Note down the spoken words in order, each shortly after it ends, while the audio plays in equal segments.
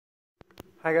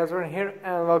Hi guys, we're here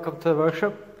and welcome to the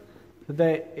workshop.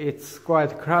 Today it's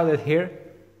quite crowded here,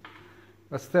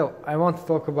 but still I want to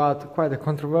talk about quite a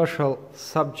controversial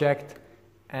subject,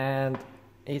 and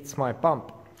it's my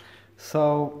pump.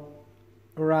 So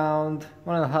around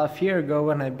 1.5 years ago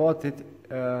when I bought it,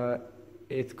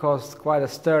 it caused quite a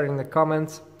stir in the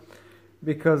comments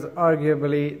because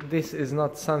arguably this is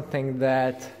not something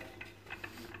that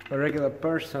a regular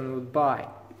person would buy.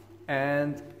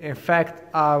 And in fact,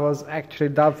 I was actually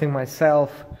doubting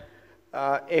myself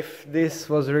if this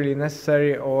was really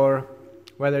necessary or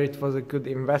whether it was a good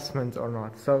investment or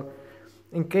not. So,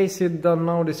 in case you don't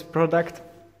know this product,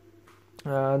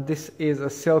 this is a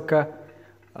Silca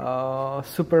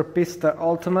Super Pista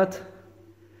Ultimate,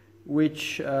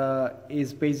 which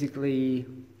is basically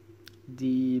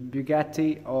the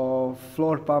Bugatti of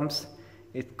floor pumps.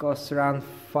 It costs around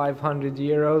 500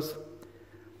 euros,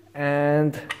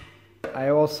 and I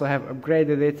also have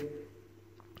upgraded it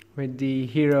with the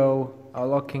Hero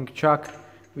locking chuck,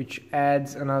 which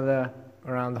adds another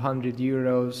around 100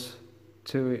 euros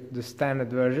to the standard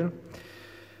version.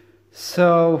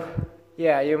 So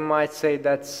yeah, you might say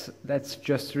that's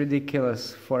just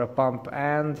ridiculous for a pump,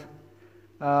 and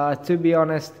to be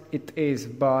honest it is,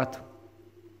 but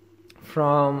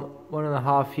from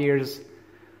 1.5 years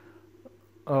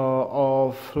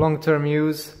of long-term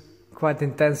use, quite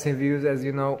intensive use, as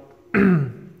you know.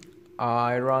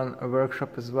 I run a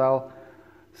workshop as well,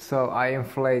 so I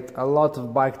inflate a lot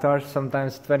of bike tires,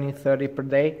 sometimes 20-30 per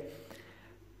day.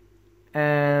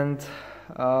 And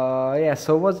yeah,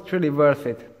 so was it really worth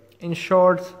it? In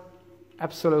short,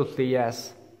 absolutely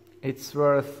yes. It's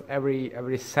worth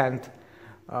every cent,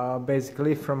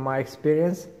 basically, from my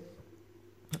experience.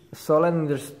 So let me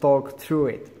just talk through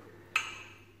it.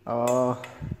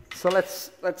 So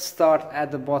let's start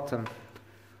at the bottom.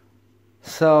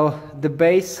 So the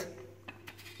base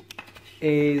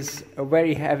is a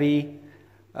very heavy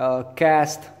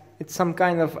cast. It's some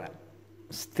kind of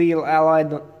steel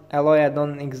alloy, I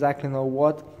don't exactly know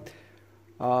what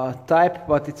type,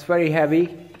 but it's very heavy.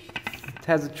 It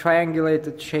has a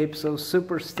triangulated shape, so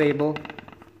super stable.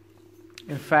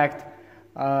 In fact,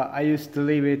 I used to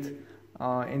leave it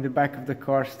in the back of the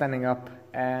car standing up,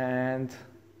 and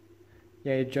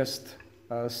yeah, it just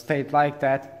stayed like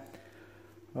that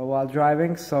while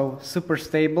driving. So super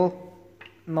stable,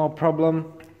 no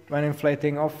problem when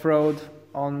inflating off-road,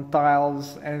 on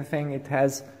tiles, anything. It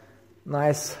has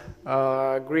nice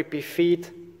grippy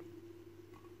feet,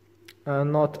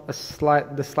 not the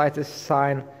slightest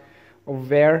sign of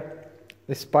wear,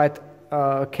 despite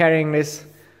carrying this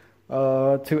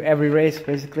to every race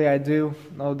basically I do,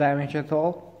 no damage at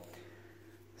all.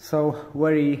 So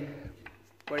very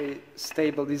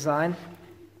stable design.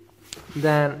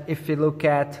 Then if you look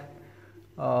at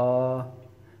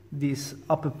this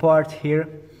upper part here,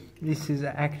 this is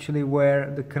actually where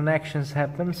the connections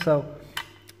happen. So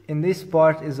in this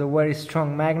part is a very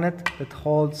strong magnet that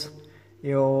holds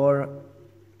your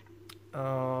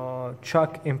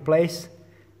chuck in place.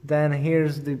 Then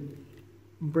here's the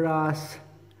brass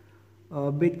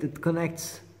bit that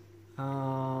connects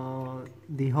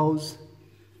the hose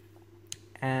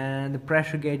and the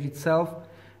pressure gauge itself.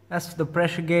 As for the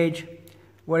pressure gauge,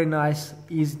 very nice,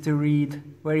 easy to read,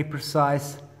 very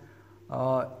precise.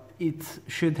 It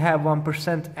should have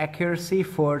 1% accuracy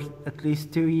for at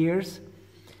least 2 years.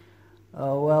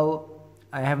 Well,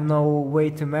 I have no way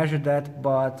to measure that,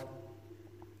 but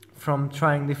from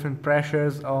trying different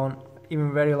pressures on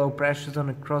even very low pressures on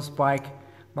a cross bike,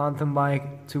 mountain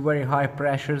bike, to very high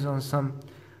pressures on some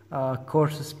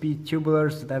coarser speed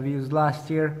tubulars that I've used last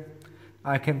year,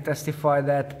 I can testify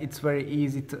that it's very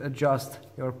easy to adjust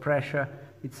your pressure.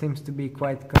 It seems to be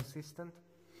quite consistent.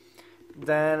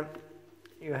 Then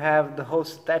you have the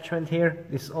hose attachment here.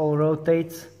 This all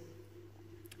rotates,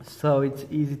 so it's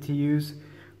easy to use.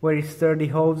 Very sturdy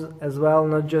hose as well,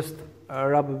 not just a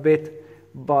rubber bit,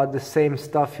 but the same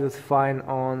stuff you'd find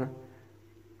on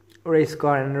race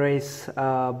car and race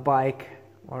bike,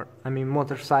 or I mean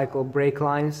motorcycle brake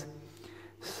lines.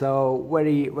 So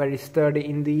very sturdy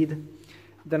indeed.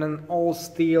 Then an all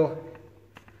steel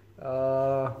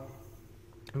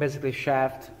basically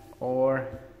shaft, or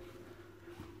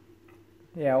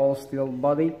yeah, all steel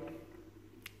body.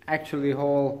 Actually,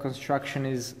 whole construction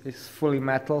is fully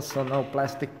metal, so no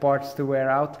plastic parts to wear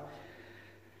out.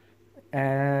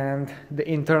 And the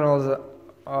internals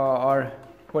are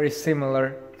very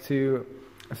similar to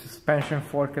a suspension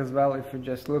fork as well. If you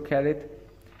just look at it,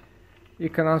 you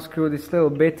can unscrew this little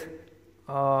bit.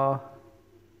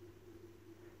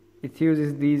 It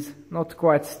uses these not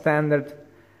quite standard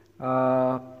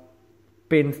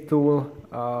pin tool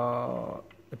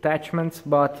attachments,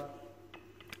 but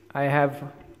I have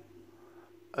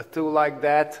a tool like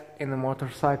that in the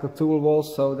motorcycle tool wall,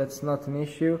 so that's not an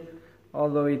issue.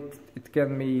 Although it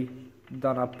can be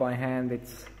done up by hand,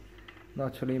 it's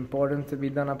not really important to be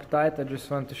done up tight. I just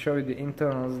want to show you the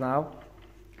internals now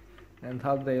and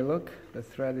how they look. The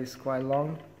thread is quite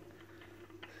long.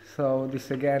 So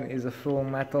this again is a full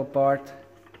metal part.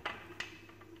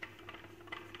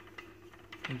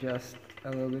 Just a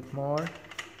little bit more.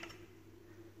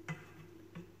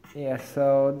 Yeah,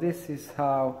 so this is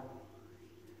how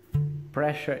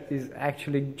pressure is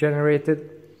actually generated.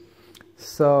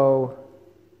 So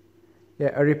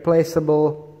yeah, a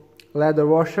replaceable leather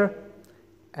washer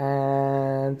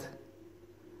and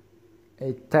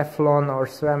a Teflon or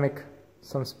ceramic,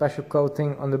 some special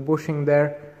coating on the bushing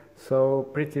there, so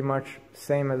pretty much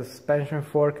same as a suspension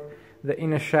fork. The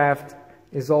inner shaft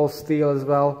is all steel as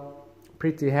well,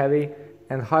 pretty heavy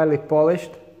and highly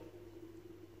polished.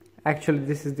 Actually,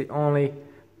 this is the only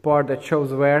part that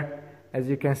shows wear. As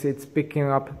you can see, it's picking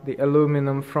up the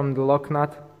aluminum from the lock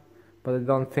nut, but I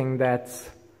don't think that's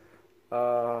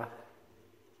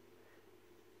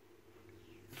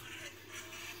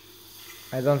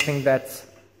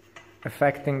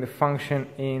affecting the function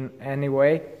in any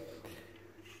way.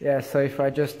 Yeah, so if I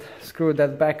just screw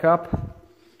that back up,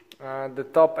 the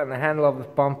top and the handle of the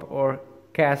pump or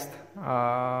cast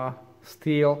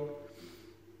steel,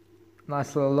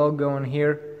 nice little logo on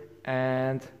here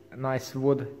and a nice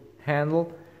wood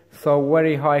handle. So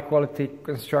very high quality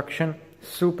construction,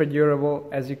 super durable,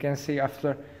 as you can see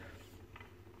after,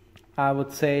 I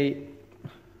would say,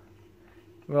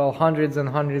 well, hundreds and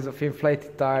hundreds of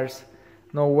inflated tires,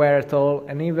 no wear at all.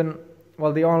 And even,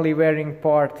 well, the only wearing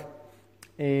part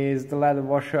is the leather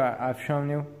washer I've shown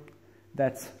you.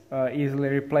 That's easily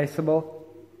replaceable.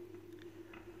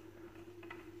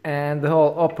 And the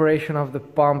whole operation of the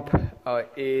pump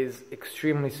is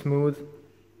extremely smooth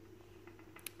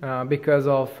because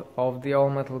of the all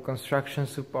metal construction,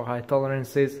 super high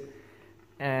tolerances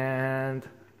and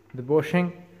the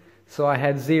bushing. So I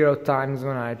had 0 times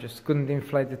when I just couldn't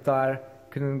inflate the tire,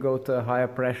 couldn't go to a higher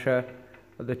pressure,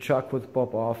 the chuck would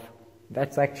pop off.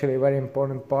 That's actually a very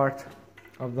important part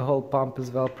of the whole pump as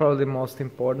well, probably the most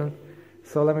important.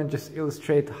 So let me just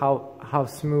illustrate how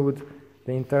smooth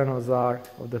the internals are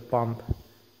of the pump.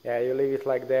 Yeah, you leave it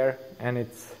like there and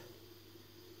its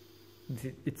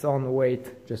own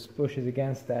weight just pushes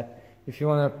against that. If you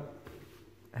want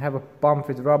to have a pump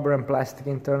with rubber and plastic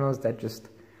internals, that's just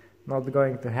not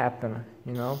going to happen,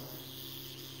 you know.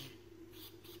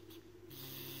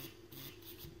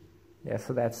 Yeah,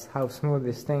 so that's how smooth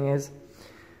this thing is.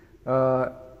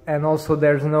 And also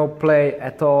there's no play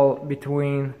at all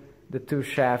between the two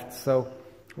shafts, so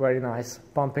very nice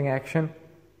pumping action.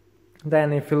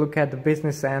 Then if you look at the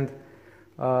business end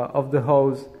of the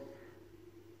hose,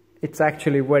 it's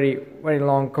actually very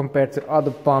long compared to other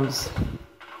pumps.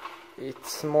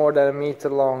 It's more than 1 meter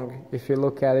long if you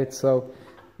look at it, so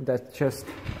that just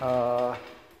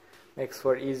makes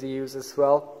for easy use as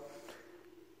well.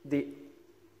 The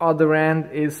other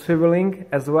end is swiveling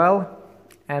as well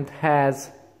and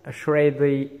has a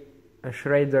Schrader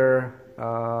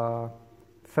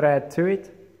thread to it,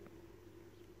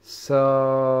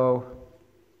 so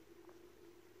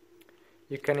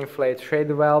you can inflate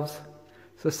Schrader valves.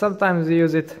 So sometimes we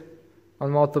use it on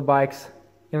motorbikes,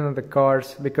 in the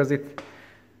cars, because it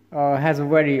has a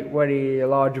very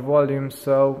large volume,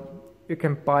 so you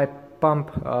can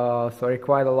pump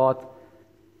quite a lot.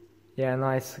 Yeah,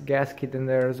 nice gasket in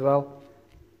there as well.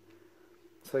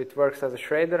 So it works as a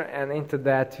Schrader, and into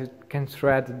that you can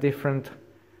thread different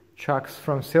chucks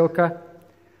from Silca.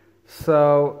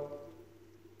 So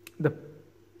the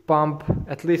pump,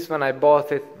 at least when I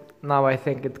bought it, now I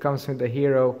think it comes with the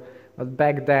Hero, but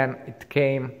back then it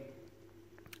came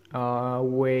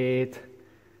with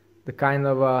the kind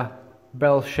of a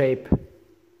bell shape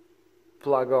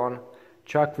plug-on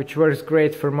chuck, which works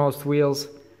great for most wheels,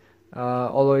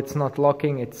 although it's not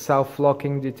locking, it's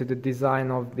self-locking due to the design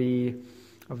of the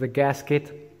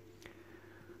gasket.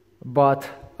 But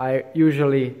I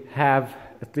usually have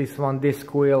at least one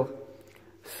disc wheel,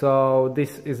 so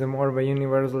this is a more of a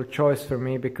universal choice for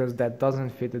me because that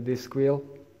doesn't fit a disc wheel.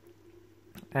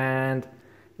 And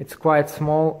it's quite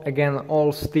small, again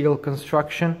all steel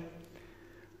construction,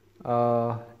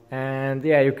 and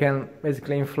yeah, you can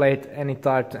basically inflate any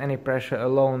tire to any pressure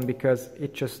alone because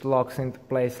it just locks into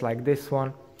place like this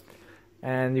one,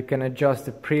 and you can adjust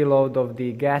the preload of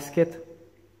the gasket.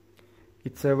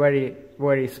 It's a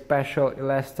very special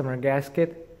elastomer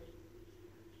gasket,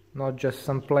 not just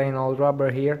some plain old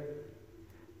rubber here.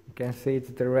 You can see it's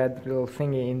the red little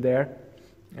thingy in there,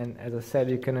 and as I said,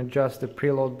 you can adjust the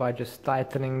preload by just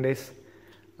tightening this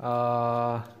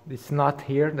this nut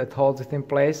here that holds it in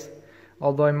place.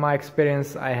 Although in my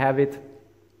experience I have it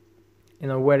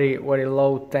in a very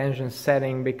low tension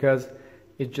setting because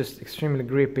it's just extremely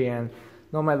grippy, and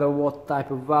no matter what type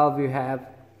of valve you have,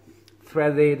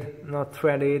 threaded, not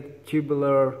threaded,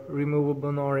 tubular,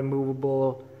 removable, non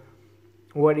removable,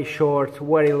 very short,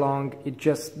 very long, it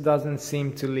just doesn't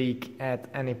seem to leak at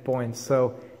any point.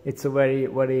 So it's a very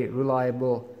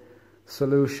reliable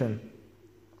solution.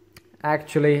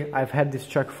 Actually, I've had this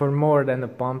truck for more than a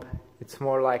pump. It's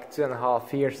more like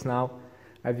 2.5 years now.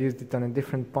 I've used it on a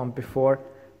different pump before,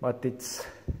 but it's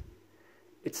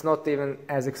not even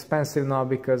as expensive now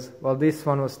because, well, this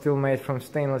one was still made from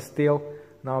stainless steel.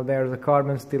 Now there's a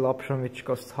carbon steel option which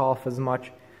costs half as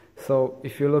much. So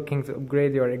if you're looking to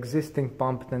upgrade your existing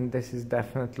pump, then this is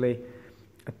definitely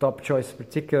a top choice,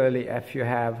 particularly if you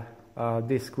have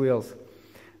disc wheels.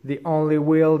 The only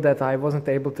wheel that I wasn't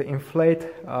able to inflate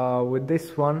with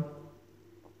this one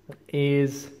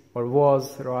is, or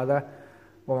was rather,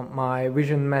 my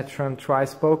Vision Metron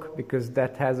tri-spoke, because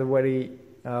that has a very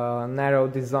narrow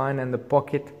design and the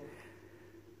pocket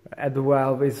at the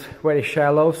valve is very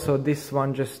shallow, so this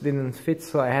one just didn't fit,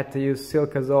 so I had to use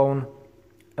Silca's own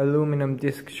aluminum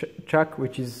disc chuck,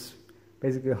 which is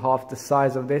basically half the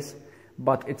size of this,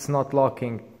 but it's not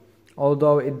locking.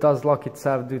 Although it does lock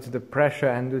itself due to the pressure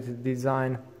and due to the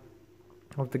design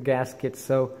of the gasket,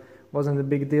 so wasn't a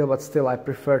big deal, but still I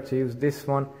prefer to use this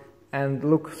one, and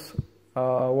looks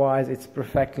wise it's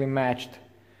perfectly matched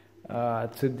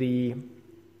to the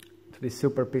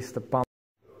Super Pista pump.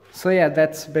 So yeah,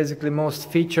 that's basically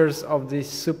most features of this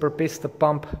Super Pista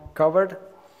pump covered.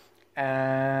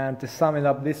 And to sum it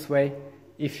up this way,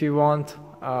 if you want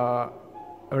a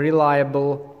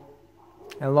reliable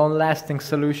and long-lasting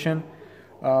solution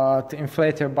to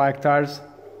inflate your bike tires,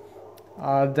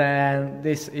 then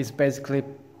this is basically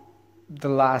the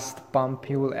last pump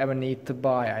you will ever need to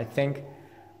buy, I think,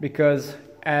 because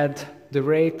at the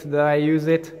rate that I use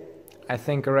it, I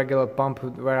think a regular pump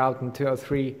would wear out in 2 or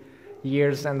 3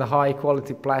 years, and the high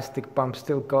quality plastic pump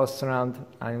still costs around,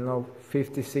 I don't know,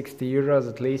 50-60 euros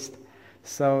at least.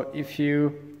 So if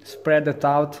you spread it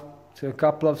out to a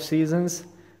couple of seasons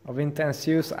of intense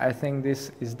use, I think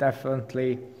this is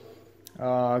definitely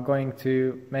going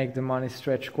to make the money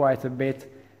stretch quite a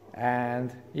bit.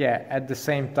 And yeah, at the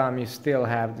same time you still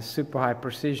have the super high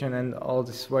precision and all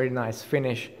this very nice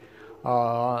finish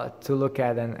to look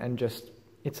at, and just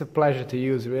it's a pleasure to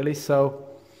use, really. So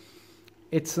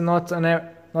it's not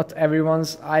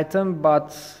everyone's item,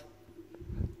 but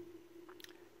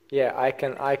yeah, I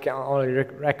can only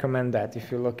recommend that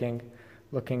if you're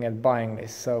looking at buying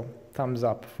this. So thumbs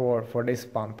up for this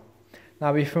pump.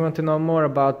 Now, if you want to know more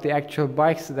about the actual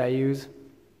bikes that I use,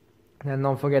 then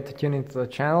don't forget to tune into the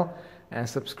channel and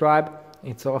subscribe.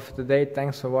 It's all for today.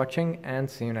 Thanks for watching, and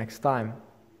see you next time.